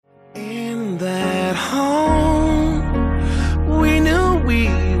at home. We knew we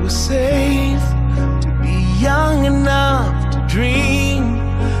were safe to be young enough to dream,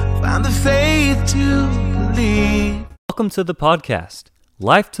 find the faith to believe. Welcome to the podcast,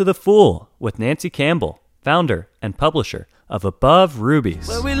 Life to the Full, with Nancy Campbell, founder and publisher of Above Rubies.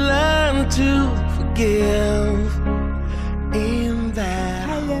 Where we learn to forgive in that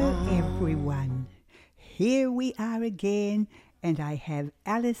Hello, home. everyone. Here we are again, and I have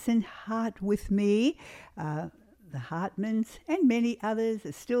Allison Hart with me. The Hartmans and many others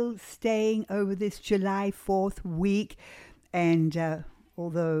are still staying over this July 4th week. And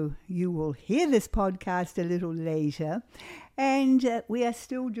although you will hear this podcast a little later, and we are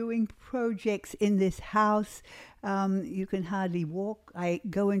still doing projects in this house. You can hardly walk. I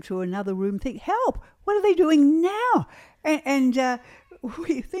go into another room, think, help, what are they doing now? And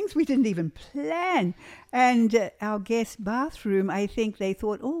things we didn't even plan. And our guest bathroom, I think they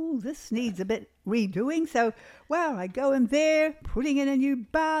thought, oh, this needs a bit redoing. So, well, I go in there, putting in a new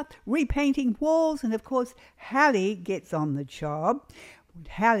bath, repainting walls. And, of course, Hallie gets on the job.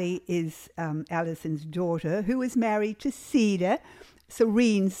 Hallie is Allison's daughter, who is married to Cedar,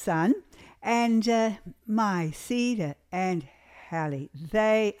 Serene's son. And my Cedar and Hallie,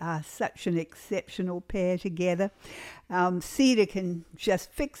 they are such an exceptional pair together. Cedar can just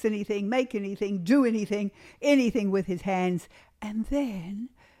fix anything, make anything, do anything with his hands. And then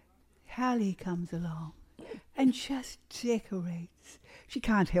Hallie comes along and just decorates. She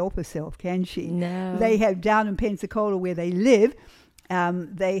can't help herself, can she? No. They have down in Pensacola where they live.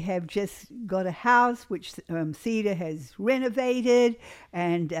 They have just got a house which Cedar has renovated,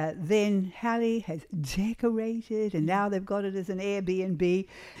 and then Hallie has decorated, and now they've got it as an Airbnb.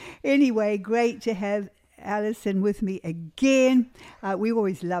 Anyway, great to have Allison with me again. We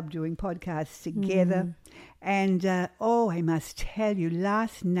always love doing podcasts together. And, I must tell you,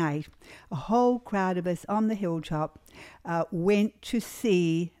 last night, a whole crowd of us on the hilltop went to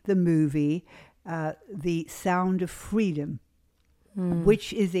see the movie, The Sound of Freedom,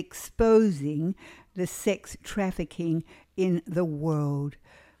 which is exposing the sex trafficking in the world.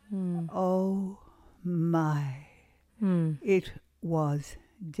 Oh, my. It was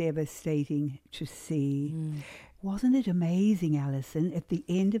devastating to see. Wasn't it amazing, Allison? At the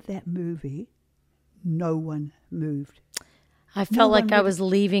end of that movie, no one moved. I felt like I was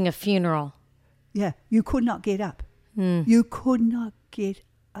leaving a funeral. Yeah, you could not get up. You could not get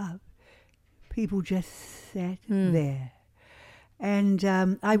up. People just sat there. And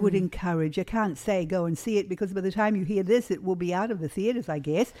I would encourage, I can't say go and see it because by the time you hear this, it will be out of the theaters, I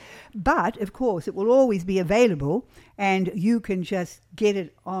guess. But, of course, it will always be available and you can just get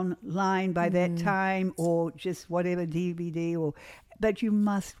it online by that time or just whatever DVD. But you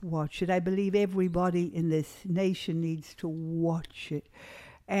must watch it. I believe everybody in this nation needs to watch it.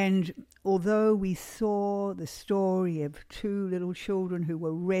 And although we saw the story of two little children who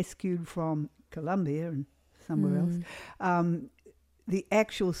were rescued from Colombia and somewhere else, the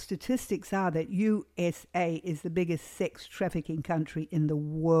actual statistics are that USA is the biggest sex trafficking country in the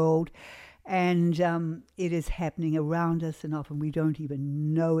world. And it is happening around us, and often we don't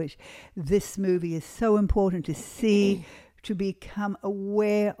even know it. This movie is so important to see, to become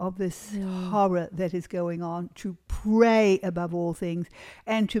aware of this horror that is going on, to pray above all things,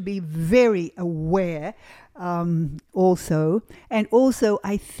 and to be very aware also. And also,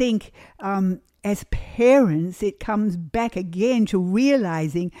 I think as parents, it comes back again to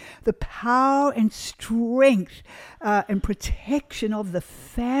realizing the power and strength and protection of the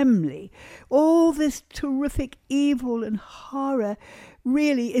family. All this terrific evil and horror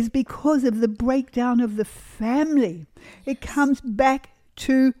really is because of the breakdown of the family. It comes back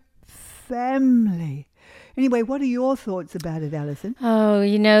to family. Anyway, what are your thoughts about it, Allison? Oh,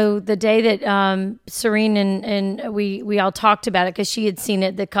 the day that Serene and we all talked about it because she had seen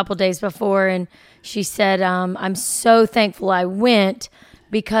it the couple days before, and she said, I'm so thankful I went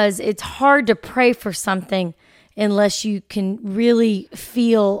because it's hard to pray for something unless you can really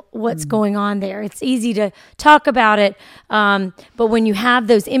feel what's going on there. It's easy to talk about it, but when you have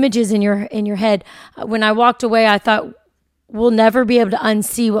those images in your head, when I walked away, I thought, we'll never be able to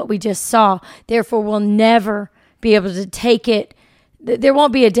unsee what we just saw. Therefore, we'll never be able to take it. There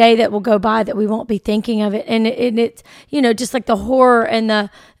won't be a day that will go by that we won't be thinking of it. And it's, just like the horror and the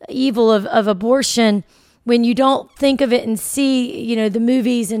evil of abortion, when you don't think of it and see, the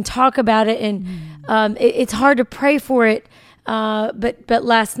movies and talk about it, and it's hard to pray for it. But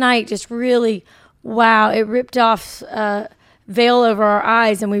last night just really, wow, it ripped off veil over our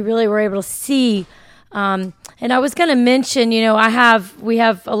eyes, and we really were able to see. And I was going to mention, we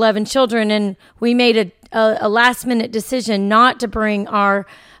have 11 children, and we made a last minute decision not to bring our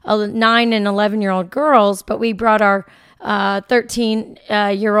 9 and 11-year-old girls, but we brought our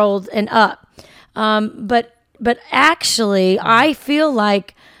 13-year-old and up. But actually, I feel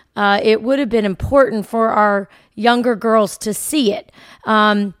like it would have been important for our younger girls to see it.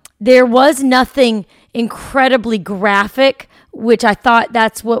 There was nothing incredibly graphic, which I thought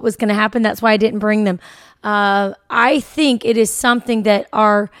that's what was going to happen. That's why I didn't bring them. I think it is something that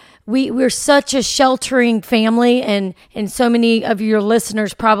we're such a sheltering family, and so many of your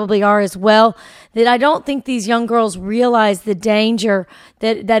listeners probably are as well, that I don't think these young girls realize the danger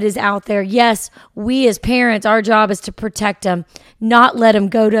that is out there. Yes, we as parents, our job is to protect them, not let them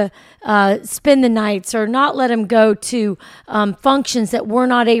go to spend the nights, or not let them go to functions that we're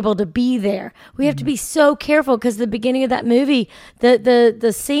not able to be there. We have to be so careful, because the beginning of that movie,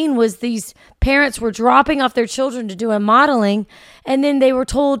 the scene was these parents were dropping off their children to do a modeling, and then they were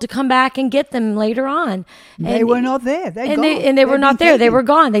told to come back and get them later on. They were not there. They were not there. They were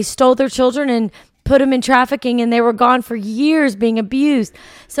gone. They stole their children and put them in trafficking, and they were gone for years being abused.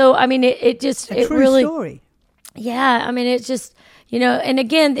 So, I mean, it really, story. Yeah, I mean, it's just, and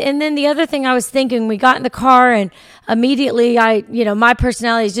again, and then the other thing I was thinking, we got in the car, and immediately my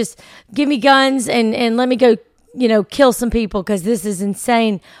personality is just give me guns and let me go, kill some people, because this is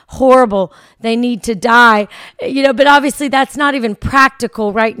insane, horrible. They need to die, but obviously that's not even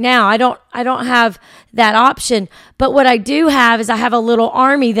practical right now. I don't have that option. But what I do have is I have a little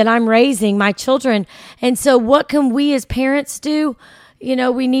army that I'm raising, my children. And so what can we as parents do?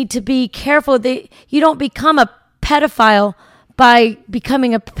 We need to be careful that you don't become a pedophile by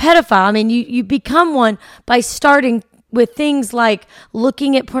becoming a pedophile. I mean, you become one by starting with things like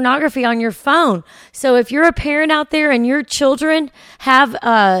looking at pornography on your phone. So if you're a parent out there and your children have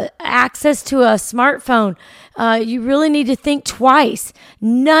access to a smartphone, you really need to think twice.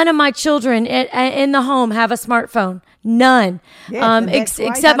 None of my children in the home have a smartphone. None. Yes,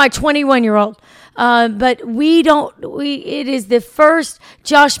 except my 21-year-old. But it is the first,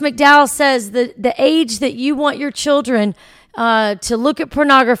 Josh McDowell says, the age that you want your children to look at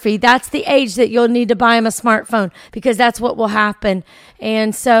pornography, that's the age that you'll need to buy them a smartphone, because that's what will happen.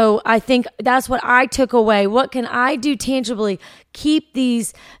 And so I think that's what I took away. What can I do tangibly? Keep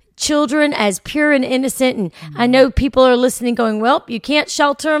these children as pure and innocent. And I know people are listening going, well, you can't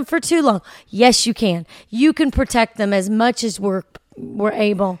shelter them for too long. Yes, you can. You can protect them as much as we're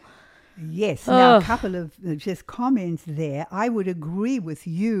able. Yes. Now, a couple of just comments there. I would agree with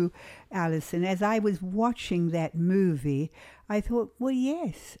you, Allison. As I was watching that movie, I thought, well,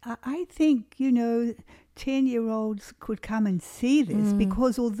 yes, I think, 10-year-olds could come and see this,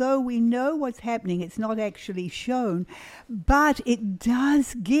 because although we know what's happening, it's not actually shown, but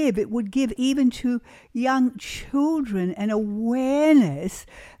it would give even to young children an awareness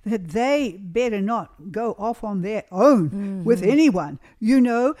that they better not go off on their own with anyone,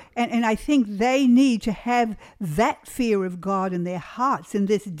 and I think they need to have that fear of God in their hearts in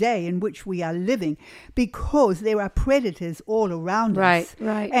this day in which we are living, because there are predators all around us.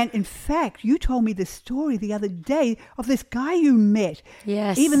 Right. And in fact, you told me the story the other day of this guy you met.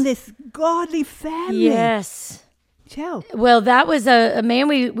 Yes. Even this godly family. Yes. Tell. Well, that was a man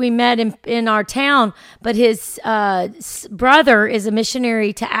we met in our town, but his brother is a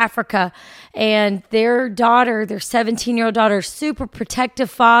missionary to Africa, and their 17-year-old daughter, super protective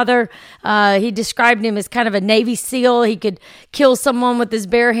father. He described him as kind of a Navy SEAL. He could kill someone with his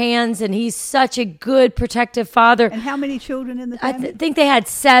bare hands, and he's such a good protective father. And how many children in the family? I think they had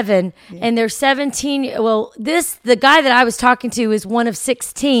 7, and they're 17. Well, the guy that I was talking to is one of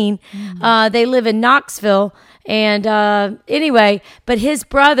 16. They live in Knoxville. And anyway, but his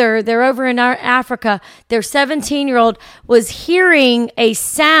brother, they're over in Africa, their 17-year-old was hearing a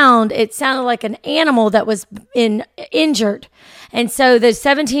sound. It sounded like an animal that was injured. And so the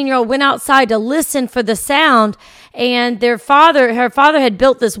 17-year-old went outside to listen for the sound, and her father had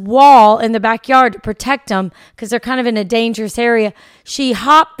built this wall in the backyard to protect them, because they're kind of in a dangerous area. She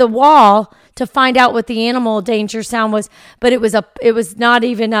hopped the wall to find out what the animal danger sound was, but it was not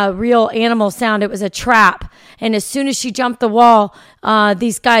even a real animal sound. It was a trap. And as soon as she jumped the wall,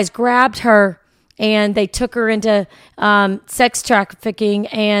 these guys grabbed her and they took her into sex trafficking,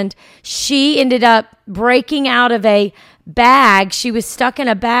 and she ended up breaking out of a bag. She was stuck in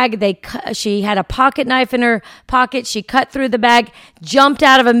a bag. She had a pocket knife in her pocket. She cut through the bag, jumped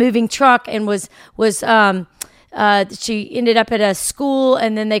out of a moving truck, and she ended up at a school,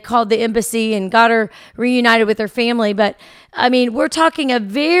 and then they called the embassy and got her reunited with her family. But I mean, we're talking a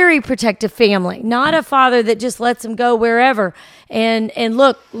very protective family, not a father that just lets them go wherever. And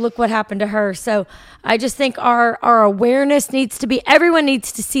look what happened to her. So I just think our awareness needs to be, everyone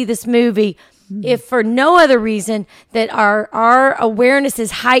needs to see this movie if for no other reason, that our awareness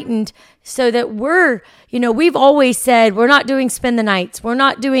is heightened so that we've always said we're not doing spend the nights. We're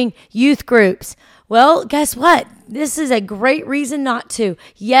not doing youth groups. Well, guess what? This is a great reason not to.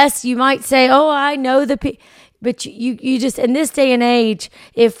 Yes, you might say, oh, I know but you just, in this day and age,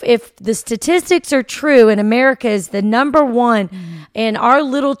 if the statistics are true and America is the number one and our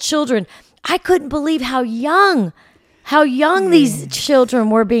little children, I couldn't believe how young these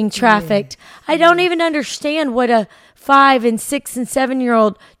children were being trafficked. I don't even understand what a 5 and 6 and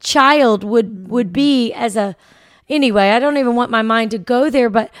 7-year-old child would be anyway, I don't even want my mind to go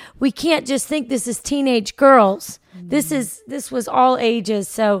there, but we can't just think this is teenage girls. This was all ages.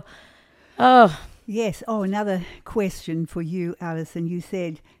 So, Yes. Oh, another question for you, Allison. You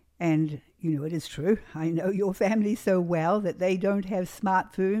said, and it is true, I know your family so well, that they don't have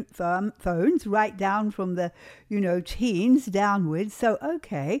phones right down from the, teens downwards. So,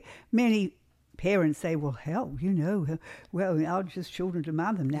 okay, many parents say, well, hell, our just children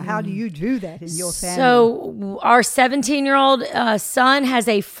demand them. Now, how do you do that in your family? So our 17-year-old son has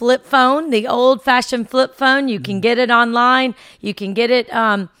a flip phone, the old-fashioned flip phone. You can get it online. You can get it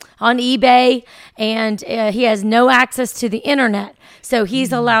on eBay, and he has no access to the internet. So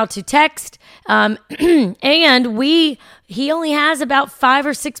he's allowed to text, and he only has about 5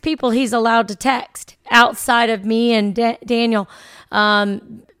 or 6 people he's allowed to text outside of me and Daniel,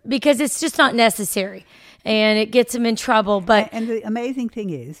 because it's just not necessary, and it gets him in trouble. And the amazing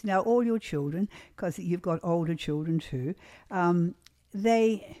thing is, now all your children, because you've got older children too,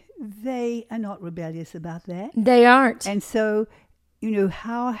 they are not rebellious about that. They aren't. And so,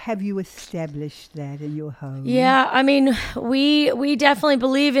 how have you established that in your home? Yeah, I mean, we definitely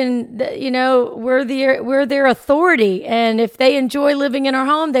believe in, we're their authority. And if they enjoy living in our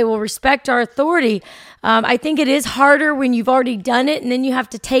home, they will respect our authority. I think it is harder when you've already done it and then you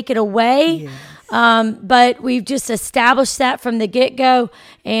have to take it away. Yes. But we've just established that from the get-go.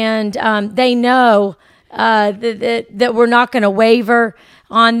 And they know that we're not going to waver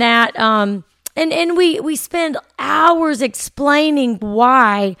on that. And we spend hours explaining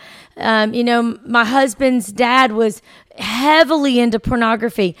why. My husband's dad was heavily into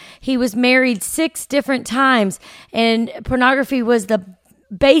pornography. He was married 6 different times, and pornography was the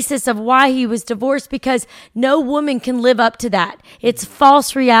basis of why he was divorced, because no woman can live up to that. It's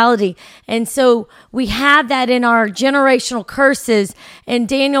false reality. And so we have that in our generational curses, and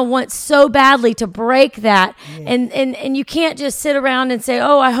Daniel wants so badly to break that. Yes. And you can't just sit around and say,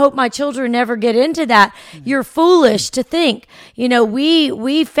 oh, I hope my children never get into that. Mm-hmm. You're foolish to think.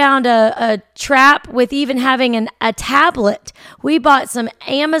 We found a trap with even having a tablet. We bought some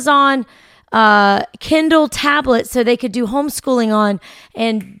Amazon Kindle tablets so they could do homeschooling on,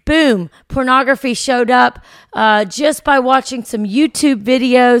 and boom, pornography showed up just by watching some YouTube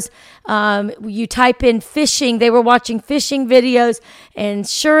videos. You type in fishing, they were watching fishing videos, and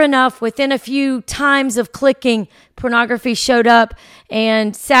sure enough, within a few times of clicking, pornography showed up.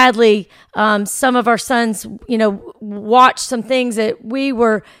 And sadly, some of our sons, watched some things that we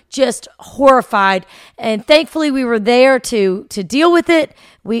were just horrified, and thankfully we were there to deal with it.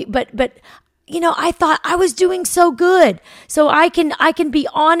 But I thought I was doing so good. So I can be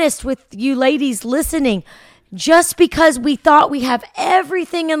honest with you ladies listening. Just because we thought we have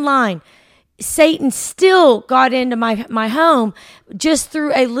everything in line, Satan still got into my home just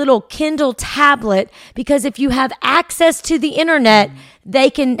through a little Kindle tablet, because if you have access to the internet, they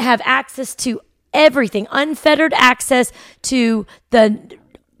can have access to everything, unfettered access to the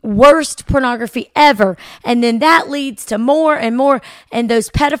worst pornography ever. And then that leads to more and more. And those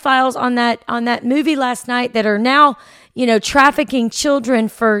pedophiles on that movie last night that are now, trafficking children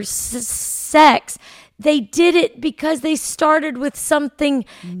for sex, they did it because they started with something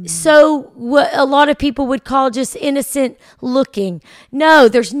so what a lot of people would call just innocent looking. No,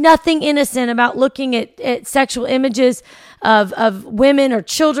 there's nothing innocent about looking at sexual images of women or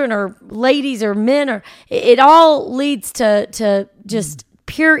children or ladies or men, or it all leads to just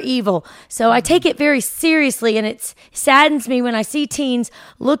pure evil. So I take it very seriously, and it saddens me when I see teens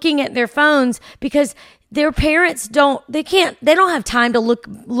looking at their phones because their parents don't have time to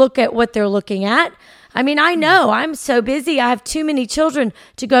look at what they're looking at. I mean, I know I'm so busy. I have too many children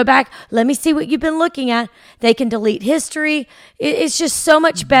to go back. Let me see what you've been looking at. They can delete history. It's just so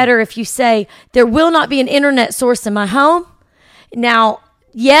much better if you say there will not be an internet source in my home. Now,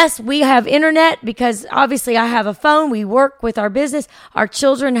 yes, we have internet because obviously I have a phone. We work with our business. Our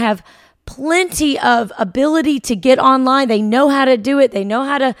children have plenty of ability to get online. They know how to do it. They know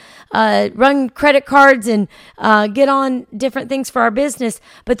how to run credit cards and get on different things for our business.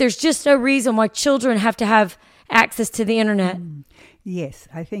 But there's just no reason why children have to have access to the internet. Yes,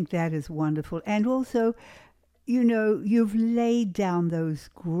 I think that is wonderful. And also, you know, you've laid down those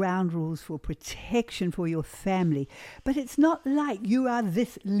ground rules for protection for your family. But it's not like you are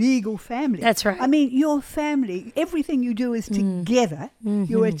this legal family. That's right. I mean, your family, everything you do is together.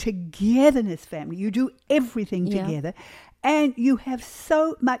 You're a togetherness family. You do everything together. And you have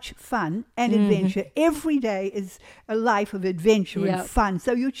so much fun and adventure. Every day is a life of adventure and fun.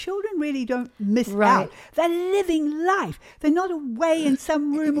 So your children really don't miss out. They're living life. They're not away in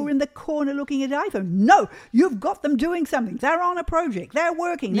some room or in the corner looking at an iPhone. No, you've got them doing something. They're on a project. They're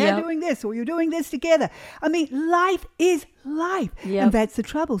working. They're doing this, or you're doing this together. I mean, life is life. And that's the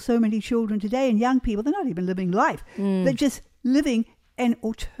trouble. So many children today and young people, they're not even living life. They're just living an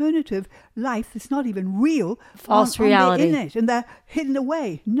alternative life that's not even real. False reality. On the internet, and they're hidden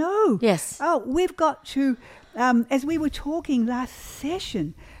away. No. Yes. Oh, we've got to, as we were talking last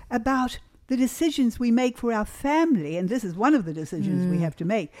session about the decisions we make for our family, and this is one of the decisions we have to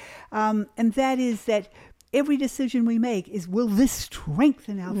make, and that is that every decision we make is, will this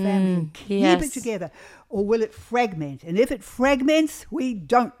strengthen our family and keep it together, or will it fragment? And if it fragments, we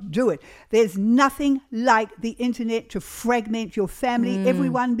don't do it. There's nothing like the internet to fragment your family.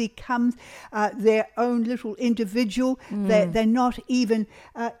 Everyone becomes their own little individual. They're not even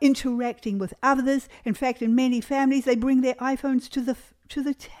interacting with others. In fact, in many families, they bring their iPhones to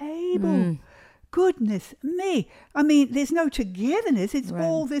the table. Goodness me. I mean, there's no togetherness. It's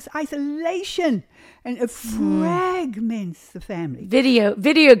all this isolation, and it fragments the family.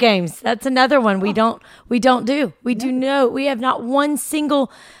 Video games. That's another one we don't do. We have not one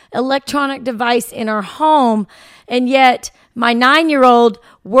single electronic device in our home, and yet my 9-year-old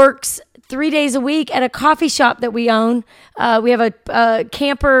works 3 days a week at a coffee shop that we own. We have a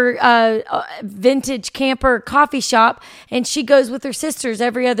camper, vintage camper coffee shop, and she goes with her sisters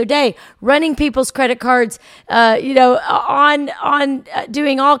every other day, running people's credit cards, on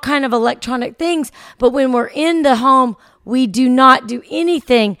doing all kind of electronic things. But when we're in the home, we do not do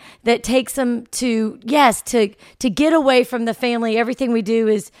anything that takes them to get away from the family. Everything we do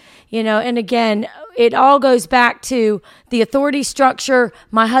is, and again, it all goes back to the authority structure.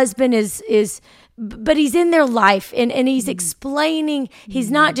 My husband but he's in their life and he's explaining, he's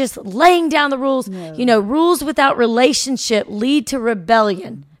not just laying down the rules. No. Rules without relationship lead to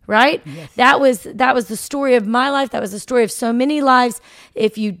rebellion. Right? Yes. That was the story of my life. That was the story of so many lives.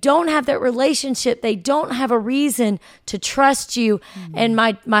 If you don't have that relationship, they don't have a reason to trust you. And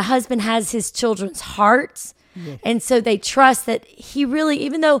my husband has his children's hearts. Yes. And so they trust that he really,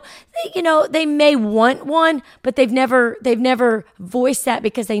 even though they may want one, but they've never voiced that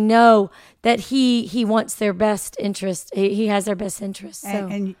because they know that he wants their best interest. He has their best interest. So.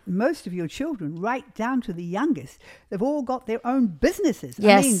 And most of your children, right down to the youngest, they've all got their own businesses.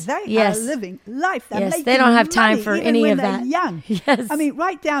 Yes. I mean, they are living life. They're making they don't have time money, for even any when of they're that. Young. Yes. I mean,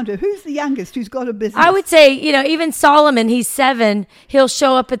 right down to who's the youngest who's got a business. I would say, even Solomon, he's 7. He'll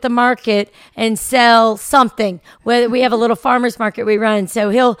show up at the market and sell something. Whether we have a little farmer's market we run,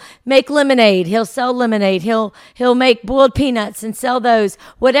 so he'll make lemonade. He'll sell lemonade. He'll make boiled peanuts and sell those.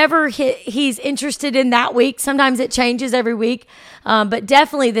 Whatever he's interested in that week. Sometimes it changes every week, but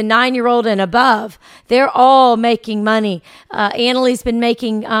definitely the 9-year-old and above, they're all making money. Annalie's been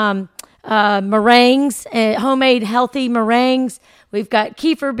making meringues, homemade healthy meringues. We've got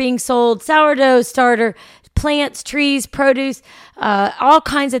kefir being sold, sourdough starter, plants, trees, produce, all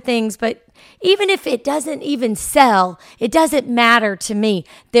kinds of things. But even if it doesn't even sell, it doesn't matter to me.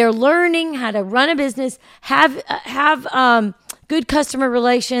 They're learning how to run a business, have good customer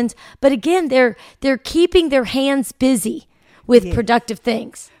relations, but again, they're keeping their hands busy with productive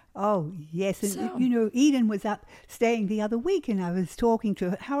things. Oh, yes. And, Eden was up staying the other week, and I was talking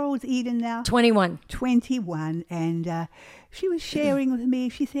to her. How old is Eden now? 21. 21. And she was sharing with me.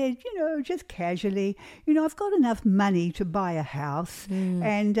 She said, just casually, I've got enough money to buy a house.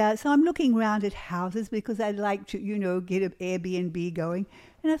 And so I'm looking around at houses because I'd like to, get an Airbnb going.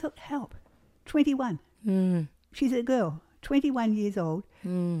 And I thought, help, 21. She's a girl, 21 years old,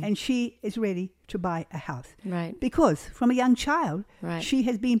 and she is ready to buy a house. Right. Because from a young child, she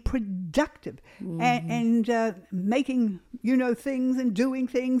has been productive and making, things and doing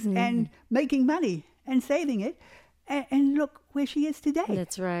things and making money and saving it. And look where she is today.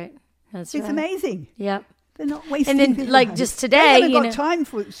 That's right. It's amazing. Yep. They're not wasting And then, lives. just today, they haven't got time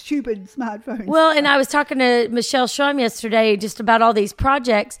for stupid smartphones. Well, and I was talking to Michelle Schramm yesterday just about all these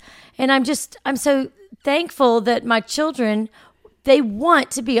projects, and I'm so thankful that my children they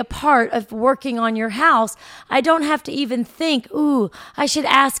want to be a part of working on your house. I don't have to even think, ooh, I should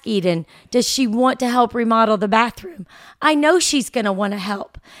ask Eden, does she want to help remodel the bathroom? I know she's going to want to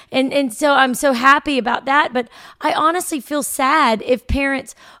help. And so I'm so happy about that. But I honestly feel sad if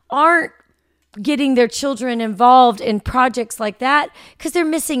parents aren't getting their children involved in projects like that because they're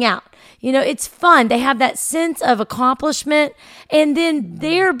missing out. It's fun. They have that sense of accomplishment, and then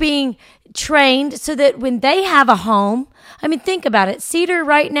they're being trained so that when they have a home, think about it. Cedar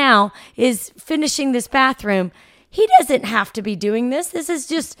right now is finishing this bathroom. He doesn't have to be doing this. This is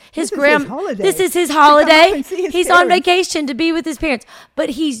just his holiday. This is his holiday. He's on vacation to be with his parents.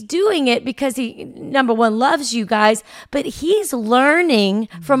 But he's doing it because he, number one, loves you guys, but he's learning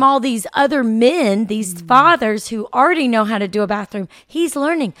from all these other men, these fathers who already know how to do a bathroom. He's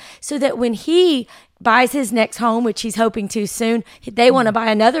learning so that when he buys his next home, which he's hoping to soon, they want to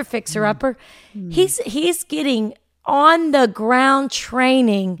buy another fixer-upper. He's getting on the ground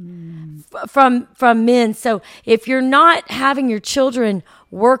training from men. So if you're not having your children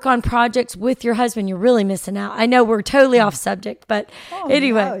work on projects with your husband, you're really missing out. I know we're totally off subject, but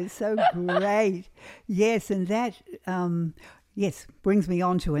anyway. No, it's so great. Yes, and that brings me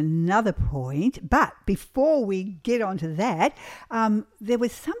on to another point. But before we get onto that, there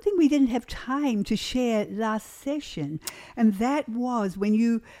was something we didn't have time to share last session, and that was when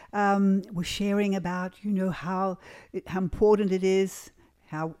you were sharing about, how important it is,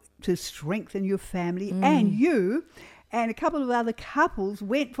 how to strengthen your family, and you and a couple of other couples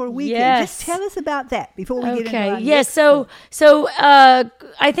went for a weekend. Yes. Just tell us about that before we get into our Yes. next So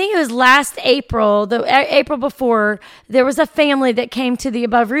I think it was last April, the April before, there was a family that came to the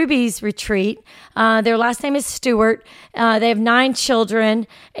Above Rubies retreat. Their last name is Stewart. They have 9 children.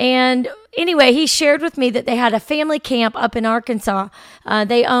 And anyway, he shared with me that they had a family camp up in Arkansas.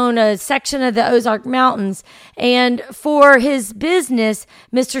 They own a section of the Ozark Mountains. And for his business,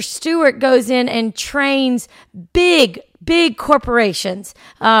 Mr. Stewart goes in and trains big corporations.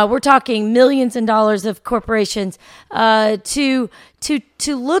 We're talking millions and dollars of corporations to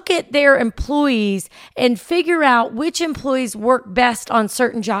look at their employees and figure out which employees work best on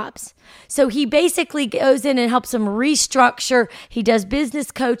certain jobs. So he basically goes in and helps them restructure. He does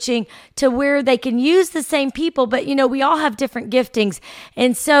business coaching to where they can use the same people, but we all have different giftings.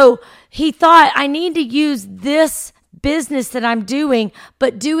 And so he thought, I need to use this business that I'm doing,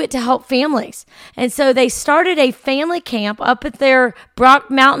 but do it to help families. And so they started a family camp up at their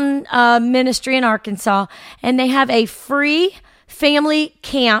Brock Mountain ministry in Arkansas, and they have a free family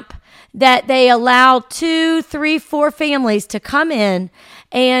camp that they allow 2, 3, 4 families to come in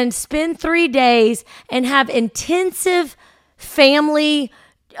and spend 3 days and have intensive family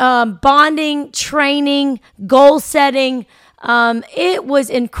bonding, training, goal setting. It was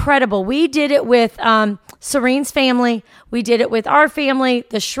incredible. We did it with Serene's family. We did it with our family,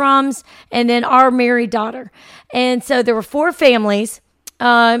 the Shrums, and then our married daughter. And so there were 4 families.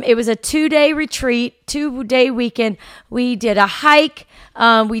 It was a 2-day retreat, 2-day weekend. We did a hike.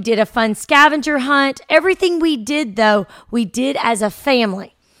 We did a fun scavenger hunt. Everything we did, though, we did as a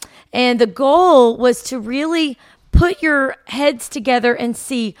family. And the goal was to really put your heads together and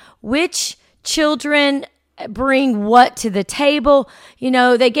see which children bring what to the table.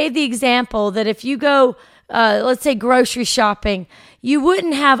 They gave the example that if you go, let's say grocery shopping, you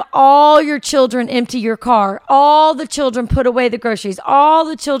wouldn't have all your children empty your car, all the children put away the groceries, all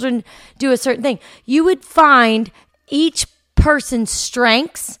the children do a certain thing. You would find each person's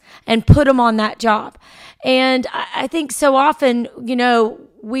strengths and put them on that job. And I think so often,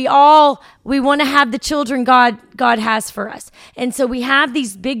 we want to have the children God has for us. And so we have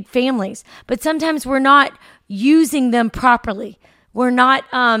these big families, but sometimes we're not using them properly. We're not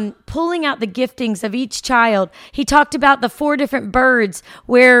pulling out the giftings of each child. He talked about the 4 different birds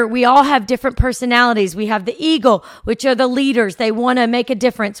where we all have different personalities. We have the eagle, which are the leaders. They want to make a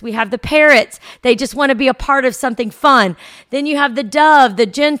difference. We have the parrots. They just want to be a part of something fun. Then you have the dove, the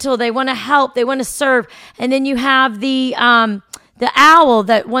gentle. They want to help. They want to serve. And then you have the owl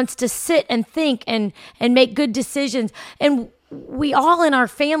that wants to sit and think and make good decisions. And we all in our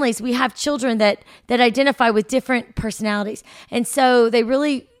families, we have children that identify with different personalities. And so they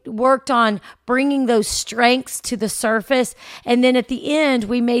really worked on bringing those strengths to the surface. And then at the end,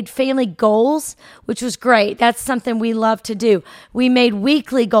 we made family goals, which was great. That's something we love to do. We made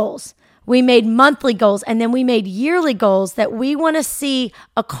weekly goals. We made monthly goals, and then we made yearly goals that we want to see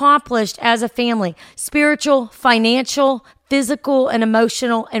accomplished as a family. Spiritual, financial, physical, and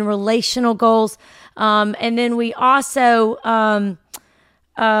emotional and relational goals. And then we also,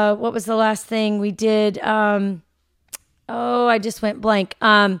 what was the last thing we did? I just went blank.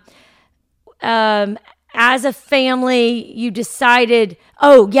 as a family, you decided,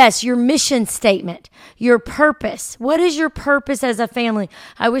 oh, yes, your mission statement, your purpose. What is your purpose as a family?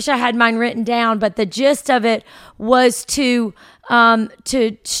 I wish I had mine written down, but the gist of it was to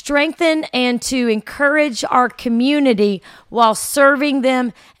strengthen and to encourage our community while serving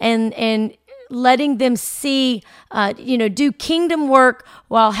them and letting them see, do kingdom work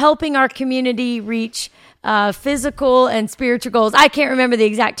while helping our community reach physical and spiritual goals. I can't remember the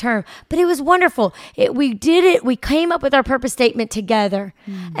exact term, but it was wonderful. We did it. We came up with our purpose statement together,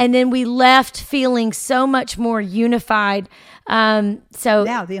 and then we left feeling so much more unified. So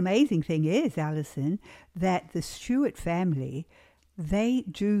now the amazing thing is, Allison, that the Stewart family, they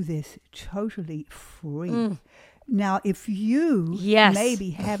do this totally free. Now, if you maybe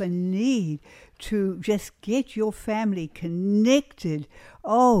have a need to just get your family connected,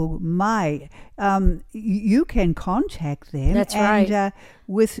 oh my, you can contact them. That's right.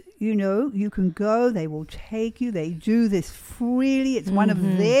 You can go, they will take you. They do this freely. It's one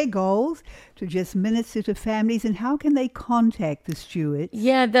of their goals to just minister to families. And how can they contact the Stewarts?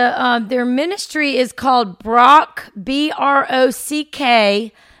 Yeah, their ministry is called Brock,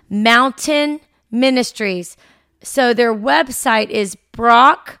 BROCK, Mountain Ministries. So their website is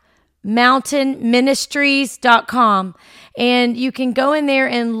brockmountainministries.com. And you can go in there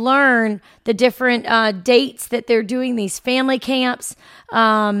and learn the different dates that they're doing these family camps.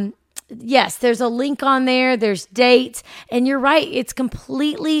 Yes, there's a link on there. There's dates. And you're right. It's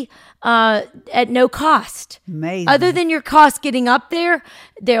completely at no cost. Amazing. Other than your cost getting up there,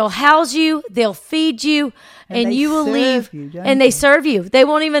 they'll house you, they'll feed you, and you will leave. They serve you. They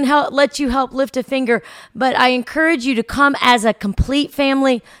won't even let you help lift a finger. But I encourage you to come as a complete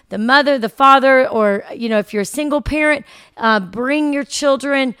family, the mother, the father, or, if you're a single parent, bring your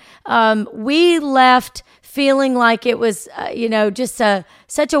children. We left feeling like it was, just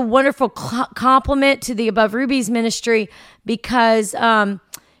such a wonderful compliment to the Above Rubies ministry because,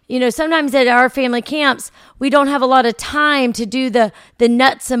 sometimes at our family camps, we don't have a lot of time to do the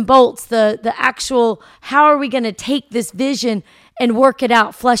nuts and bolts, the actual, how are we going to take this vision and work it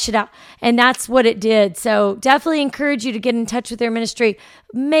out, flesh it out. And that's what it did. So definitely encourage you to get in touch with their ministry.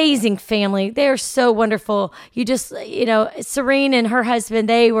 Amazing family. They're so wonderful. You just, Serene and her husband,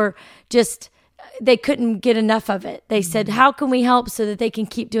 they couldn't get enough of it. They said, how can we help so that they can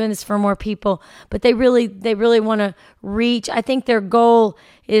keep doing this for more people? But they really want to reach. I think their goal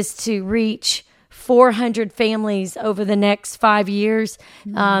is to reach 400 families over the next 5 years.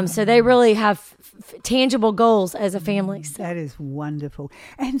 So they really have tangible goals as a family. So. That is wonderful.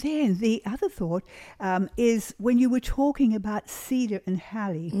 And then the other thought is when you were talking about Cedar and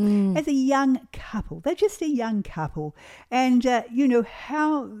Hallie as a young couple. They're just a young couple. And,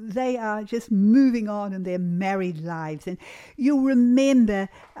 how they are just moving on in their married lives. And you'll remember,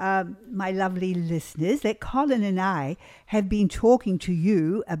 my lovely listeners, that Colin and I have been talking to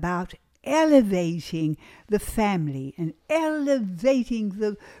you about elevating the family and elevating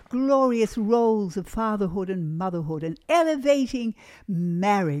the glorious roles of fatherhood and motherhood and elevating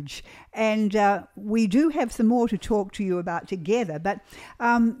marriage. And we do have some more to talk to you about together. But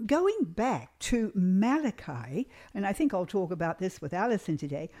going back to Malachi, and I think I'll talk about this with Allison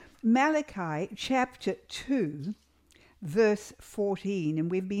today, Malachi chapter 2, verse 14. And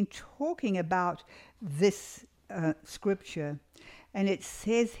we've been talking about this scripture. And it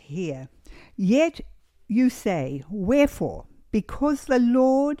says here, yet you say, wherefore? Because the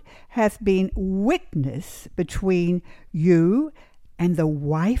Lord hath been witness between you and the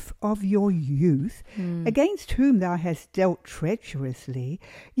wife of your youth, against whom thou hast dealt treacherously,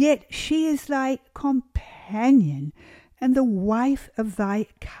 yet she is thy companion and the wife of thy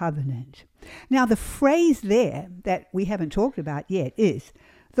covenant. Now the phrase there that we haven't talked about yet is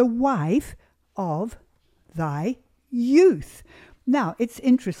the wife of thy youth. Now, it's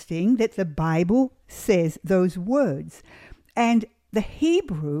interesting that the Bible says those words. And the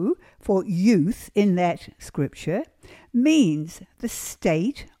Hebrew for youth in that scripture means the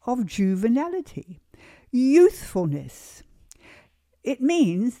state of juvenility, youthfulness. It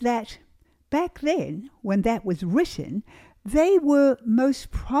means that back then, when that was written, they were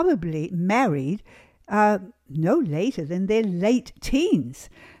most probably married no later than their late teens,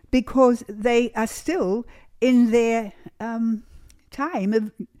 because they are still in their time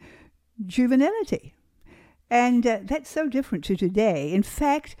of juvenility. And that's so different to today. In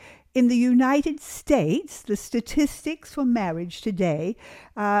fact, in the United States, the statistics for marriage today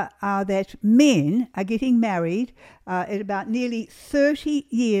are that men are getting married at about nearly 30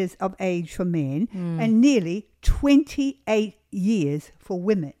 years of age for men and nearly 28 years for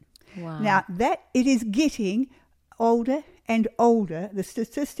women. Wow. Now, that it is getting older and older. The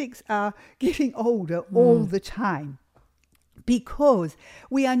statistics are getting older all the time, because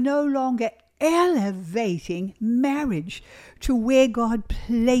we are no longer elevating marriage to where God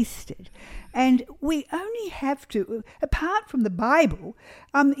placed it. And we only have to, apart from the Bible,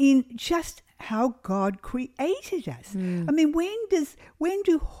 in just how God created us. I mean, when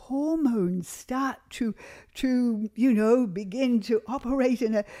do hormones start to begin to operate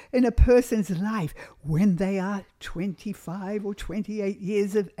in a person's life? When they are 25 or 28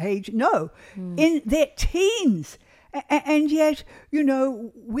 years of age? No, in their teens. And yet,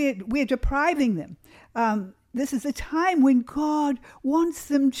 we're depriving them. This is a time when God wants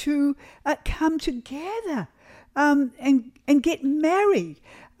them to come together and get married.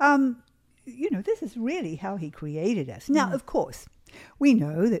 This is really how he created us. Now, of course, we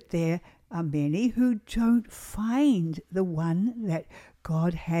know that there are many who don't find the one that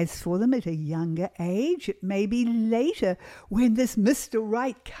God has for them at a younger age. It may be later when this Mr.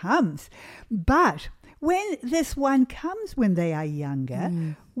 Right comes. But when this one comes when they are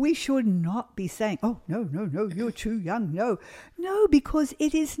younger, we should not be saying, oh, no, you're too young. No, because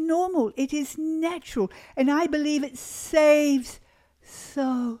it is normal. It is natural. And I believe it saves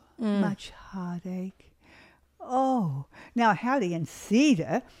so much heartache. Oh, now Hallie and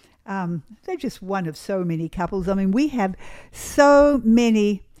Cedar, they're just one of so many couples. I mean, we have so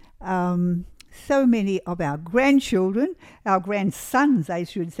many of our grandchildren, our grandsons, I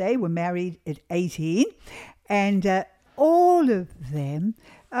should say, were married at 18. And all of them,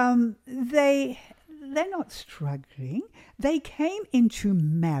 they're not struggling. They came into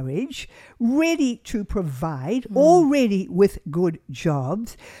marriage ready to provide, already with good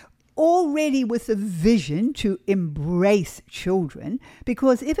jobs, already with a vision to embrace children,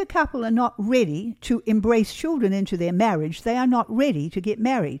 because if a couple are not ready to embrace children into their marriage, they are not ready to get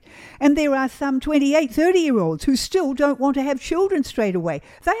married. And there are some 28, 30-year-olds who still don't want to have children straight away.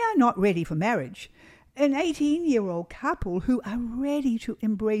 They are not ready for marriage. An 18-year-old couple who are ready to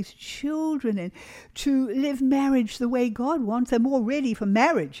embrace children and to live marriage the way God wants are more ready for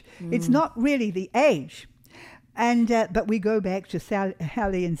marriage. It's not really the age. And but we go back to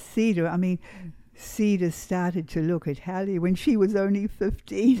Hallie and Cedar. I mean, Cedar started to look at Hallie when she was only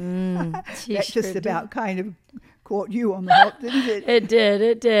 15. That just about kind of caught you on the hop, didn't it? It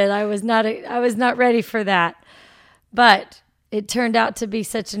did. I was not ready for that, but it turned out to be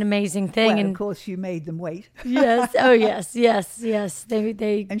such an amazing thing. Well, and of course, you made them wait. Yes. Oh, yes.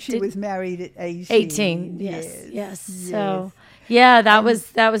 They and she was married at 18. Yes. So. Yeah, that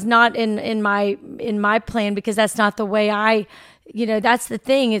was not in my plan, because that's not the way that's the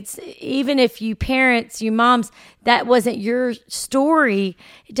thing. It's even if you parents, you moms, that wasn't your story,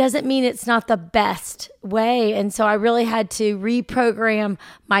 it doesn't mean it's not the best way. And so I really had to reprogram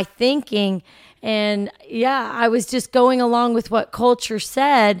my thinking. And yeah, I was just going along with what culture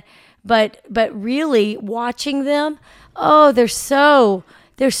said, but really watching them, they're so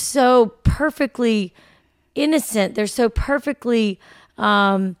perfectly innocent. They're so perfectly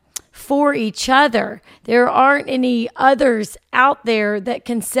for each other. There aren't any others out there that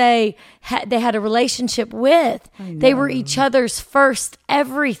can say they had a relationship with. They were each other's first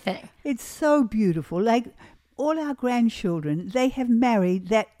everything. It's so beautiful. Like all our grandchildren, they have married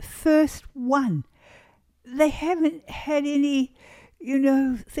that first one. They haven't had any,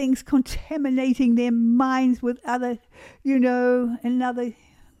 things contaminating their minds with other, another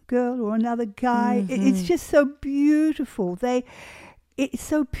girl or another guy. It's just so beautiful. It's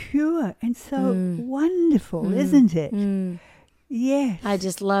so pure and so wonderful, isn't it? Yes. I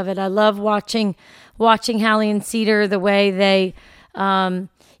just love it. I love watching Hallie and Cedar, the way they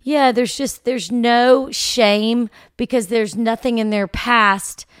there's no shame, because there's nothing in their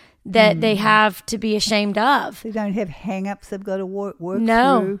past that they have to be ashamed of. They don't have hang-ups they've got to work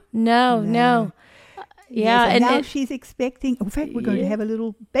through. No. Yeah, and now she's expecting. In fact, we're going to have a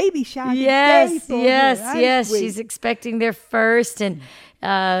little baby shower. Yes. She's expecting their first, and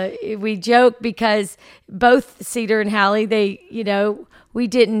we joke because both Cedar and Hallie, we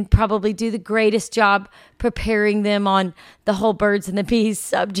didn't probably do the greatest job preparing them on the whole birds and the bees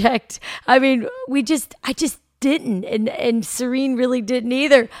subject. I mean, I just didn't, and Serene really didn't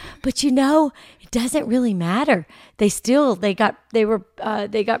either. But it doesn't really matter. They got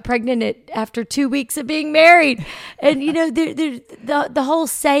pregnant after 2 weeks of being married, and the whole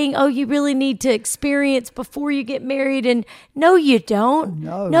saying, "Oh, you really need to experience before you get married," and no, you don't.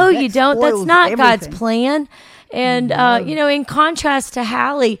 No, you don't. That's not God's plan. And in contrast to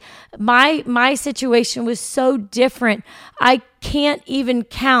Hallie, my situation was so different. I can't even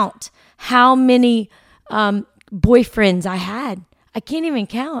count how many boyfriends I had. I can't even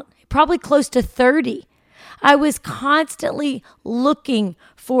count. Probably close to 30. I was constantly looking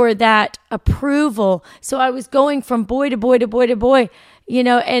for that approval. So I was going from boy to boy to boy to boy,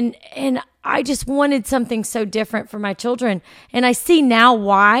 and I just wanted something so different for my children. And I see now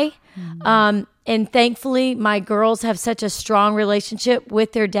why. Mm-hmm. And thankfully, my girls have such a strong relationship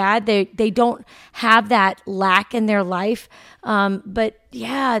with their dad. They don't have that lack in their life. But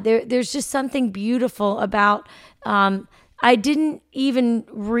yeah, there's just something beautiful about, I didn't even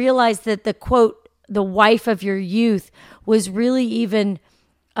realize that the quote, the wife of your youth, was really even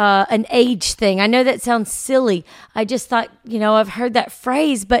an age thing. I know that sounds silly. I just thought, I've heard that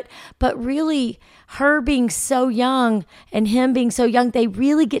phrase, but really her being so young and him being so young, they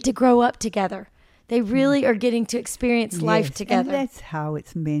really get to grow up together. They really are getting to experience life together. And that's how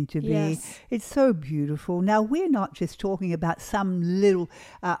it's meant to be. Yes. It's so beautiful. Now, we're not just talking about some little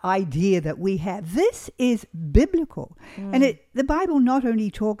idea that we have. This is biblical. And the Bible not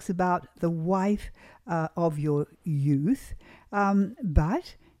only talks about the wife of your youth,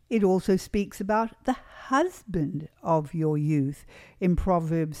 but it also speaks about the husband of your youth in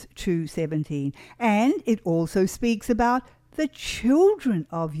Proverbs 2:17. And it also speaks about the children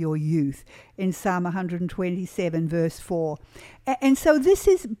of your youth in Psalm 127 verse 4. And so this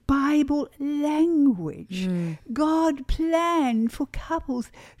is Bible language. God planned for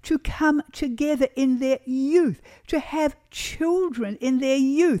couples to come together in their youth, to have children in their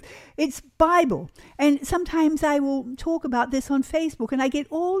youth. It's Bible. And sometimes I will talk about this on Facebook and I get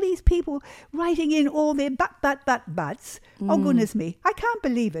all these people writing in all their buts. Oh, goodness me. I can't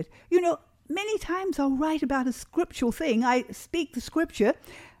believe it. Many times I'll write about a scriptural thing. I speak the scripture,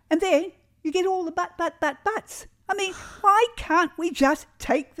 and then you get all the buts. I mean, why can't we just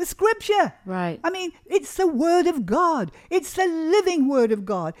take the scripture? Right. I mean, it's the word of God. It's the living word of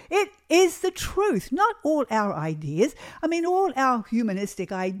God. It is the truth, not all our ideas. I mean, all our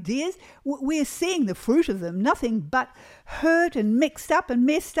humanistic ideas, we're seeing the fruit of them. Nothing but hurt and mixed up and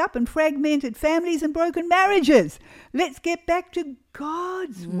messed up and fragmented families and broken marriages. Let's get back to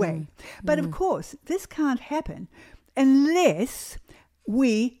God's way. But of course, this can't happen unless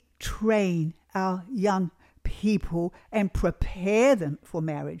we train our young people and prepare them for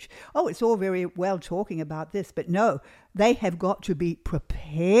marriage. Oh, it's all very well talking about this, but no, they have got to be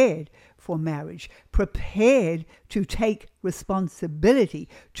prepared for marriage, prepared to take responsibility,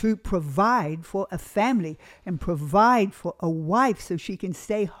 to provide for a family and provide for a wife so she can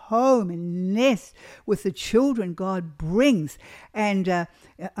stay home and nest with the children God brings, and a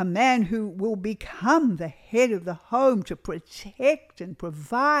man who will become the head of the home to protect and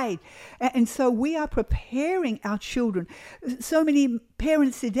provide. And so we are preparing our children. So many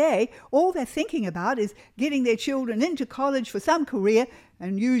parents today, all they're thinking about is getting their children into college for some career,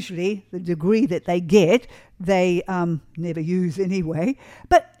 and usually the degree that they get, they never use anyway.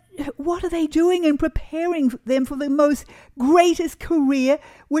 But what are they doing in preparing them for the most greatest career,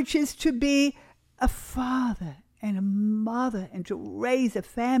 which is to be a father and a mother and to raise a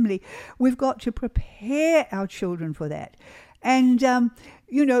family? We've got to prepare our children for that. And,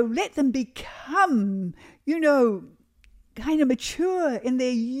 let them become, kind of mature in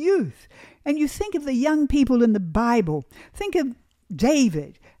their youth. And you think of the young people in the Bible. Think of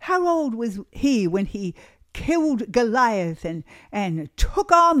David. How old was he when he killed Goliath and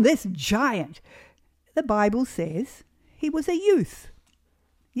took on this giant? The Bible says he was a youth.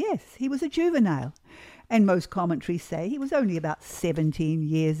 Yes, he was a juvenile. And most commentaries say he was only about 17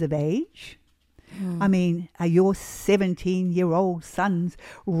 years of age. I mean, are your 17-year-old sons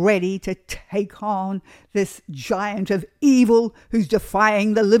ready to take on this giant of evil who's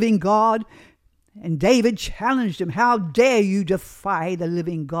defying the living God? And David challenged him, how dare you defy the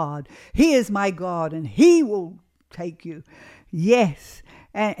living God? He is my God, and he will take you. Yes.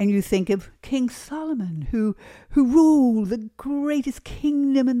 And you think of King Solomon, who ruled the greatest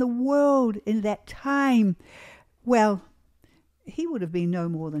kingdom in the world in that time. Well, he would have been no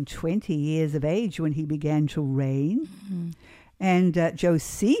more than 20 years of age when he began to reign. Mm-hmm. And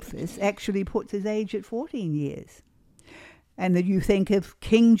Josephus actually puts his age at 14 years. And then you think of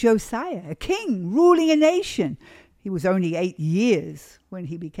King Josiah, a king ruling a nation. He was only 8 years when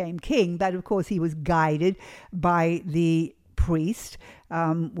he became king, but of course he was guided by the priest,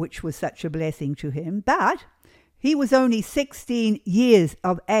 which was such a blessing to him. But he was only 16 years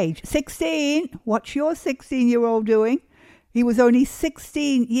of age. 16! What's your 16-year-old doing? He was only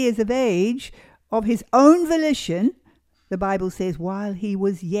 16 years of age of his own volition. The Bible says, while he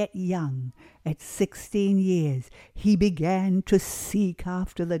was yet young, at 16 years, he began to seek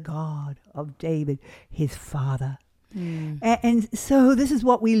after the God of David, his father. And so this is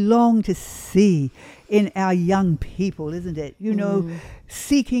what we long to see in our young people, isn't it?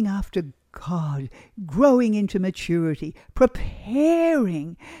 Seeking after God, growing into maturity,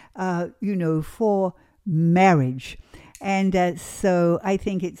 preparing, for marriage. And so I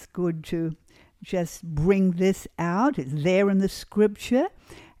think it's good to just bring this out. It's there in the scripture.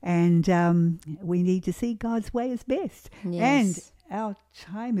 And we need to see God's way is best. Yes. And our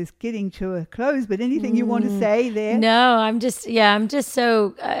time is getting to a close, but anything you want to say there? No, I'm just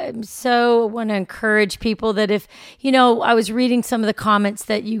so want to encourage people that if, I was reading some of the comments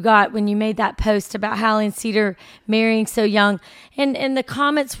that you got when you made that post about Hallie and Cedar marrying so young. And the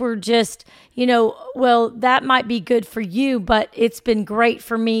comments were just, well, that might be good for you, but it's been great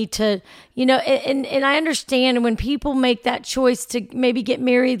for me to, and I understand when people make that choice to maybe get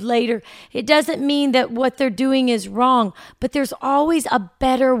married later, it doesn't mean that what they're doing is wrong, but there's always a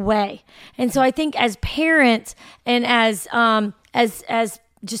better way. And so I think as parents and as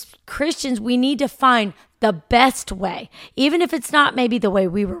just Christians, we need to find the best way. Even if it's not maybe the way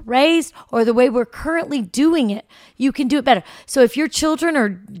we were raised or the way we're currently doing it, you can do it better. So if your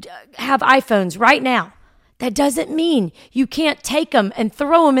children have iPhones right now, that doesn't mean you can't take them and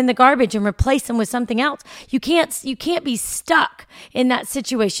throw them in the garbage and replace them with something else. You can't be stuck in that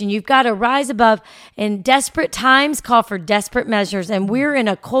situation. You've got to rise above, and desperate times call for desperate measures. And we're in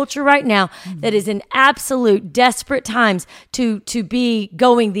a culture right now that is in absolute desperate times to be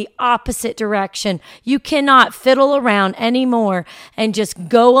going the opposite direction. You cannot fiddle around anymore and just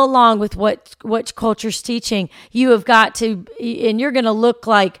go along with what culture's teaching. You have got to, and you're going to look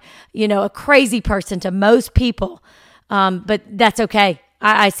like, a crazy person to most people. But that's okay.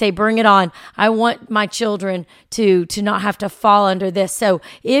 I say, bring it on. I want my children to not have to fall under this. So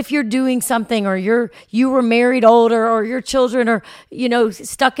if you're doing something, or you were married older, or your children are,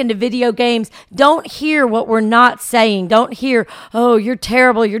 stuck into video games, don't hear what we're not saying. Don't hear, oh, you're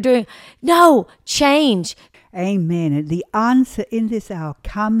terrible. No, change. Amen. And the answer in this hour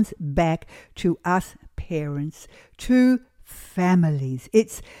comes back to us parents, to families.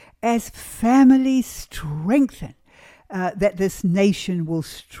 It's as families strengthen, that this nation will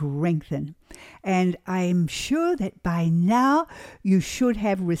strengthen. And I'm sure that by now you should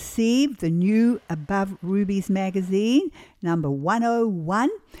have received the new Above Rubies magazine, number 101.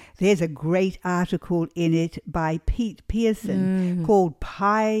 There's a great article in it by Pete Pearson called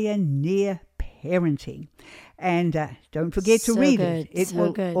Pioneer Parenting. And don't forget to read it. It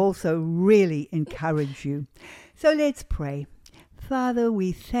will also really encourage you. So let's pray. Father,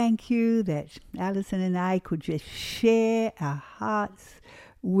 we thank you that Allison and I could just share our hearts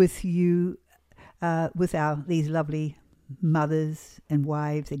with you, with these lovely mothers and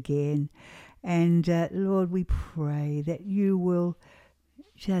wives again. And Lord, we pray that you will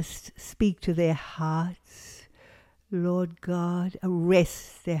just speak to their hearts. Lord God,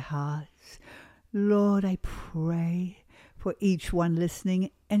 arrest their hearts. Lord, I pray for each one listening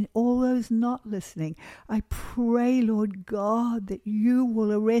and all those not listening. I pray, Lord God, that you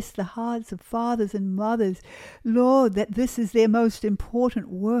will arrest the hearts of fathers and mothers. Lord, that this is their most important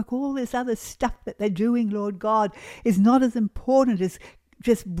work. All this other stuff that they're doing, Lord God, is not as important as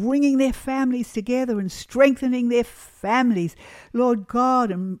just bringing their families together and strengthening their families, Lord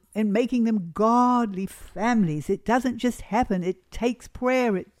God, and making them godly families. It doesn't just happen. It takes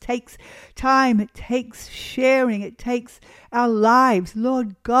prayer. It takes time. It takes sharing. It takes our lives.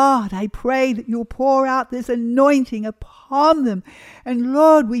 Lord God, I pray that you'll pour out this anointing upon them. And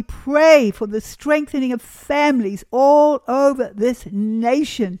Lord, we pray for the strengthening of families all over this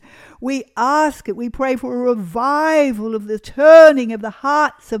nation. We ask it. We pray for a revival of the turning of the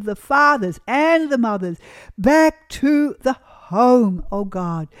hearts of the fathers and the mothers back to the home, oh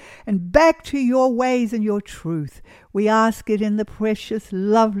God, and back to your ways and your truth. We ask it in the precious,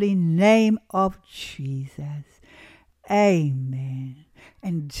 lovely name of Jesus. Amen.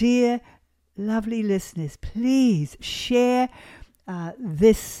 And dear, lovely listeners, please share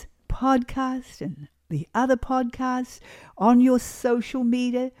this podcast and the other podcasts on your social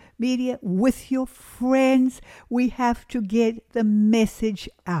media with your friends. We have to get the message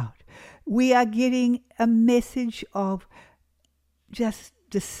out. We are getting a message of just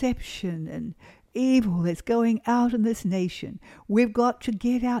deception and evil that's going out in this nation. We've got to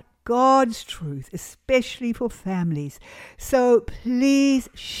get out God's truth, especially for families. So please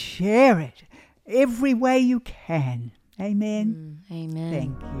share it every way you can. Amen. Amen.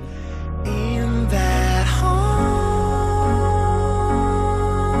 Thank you.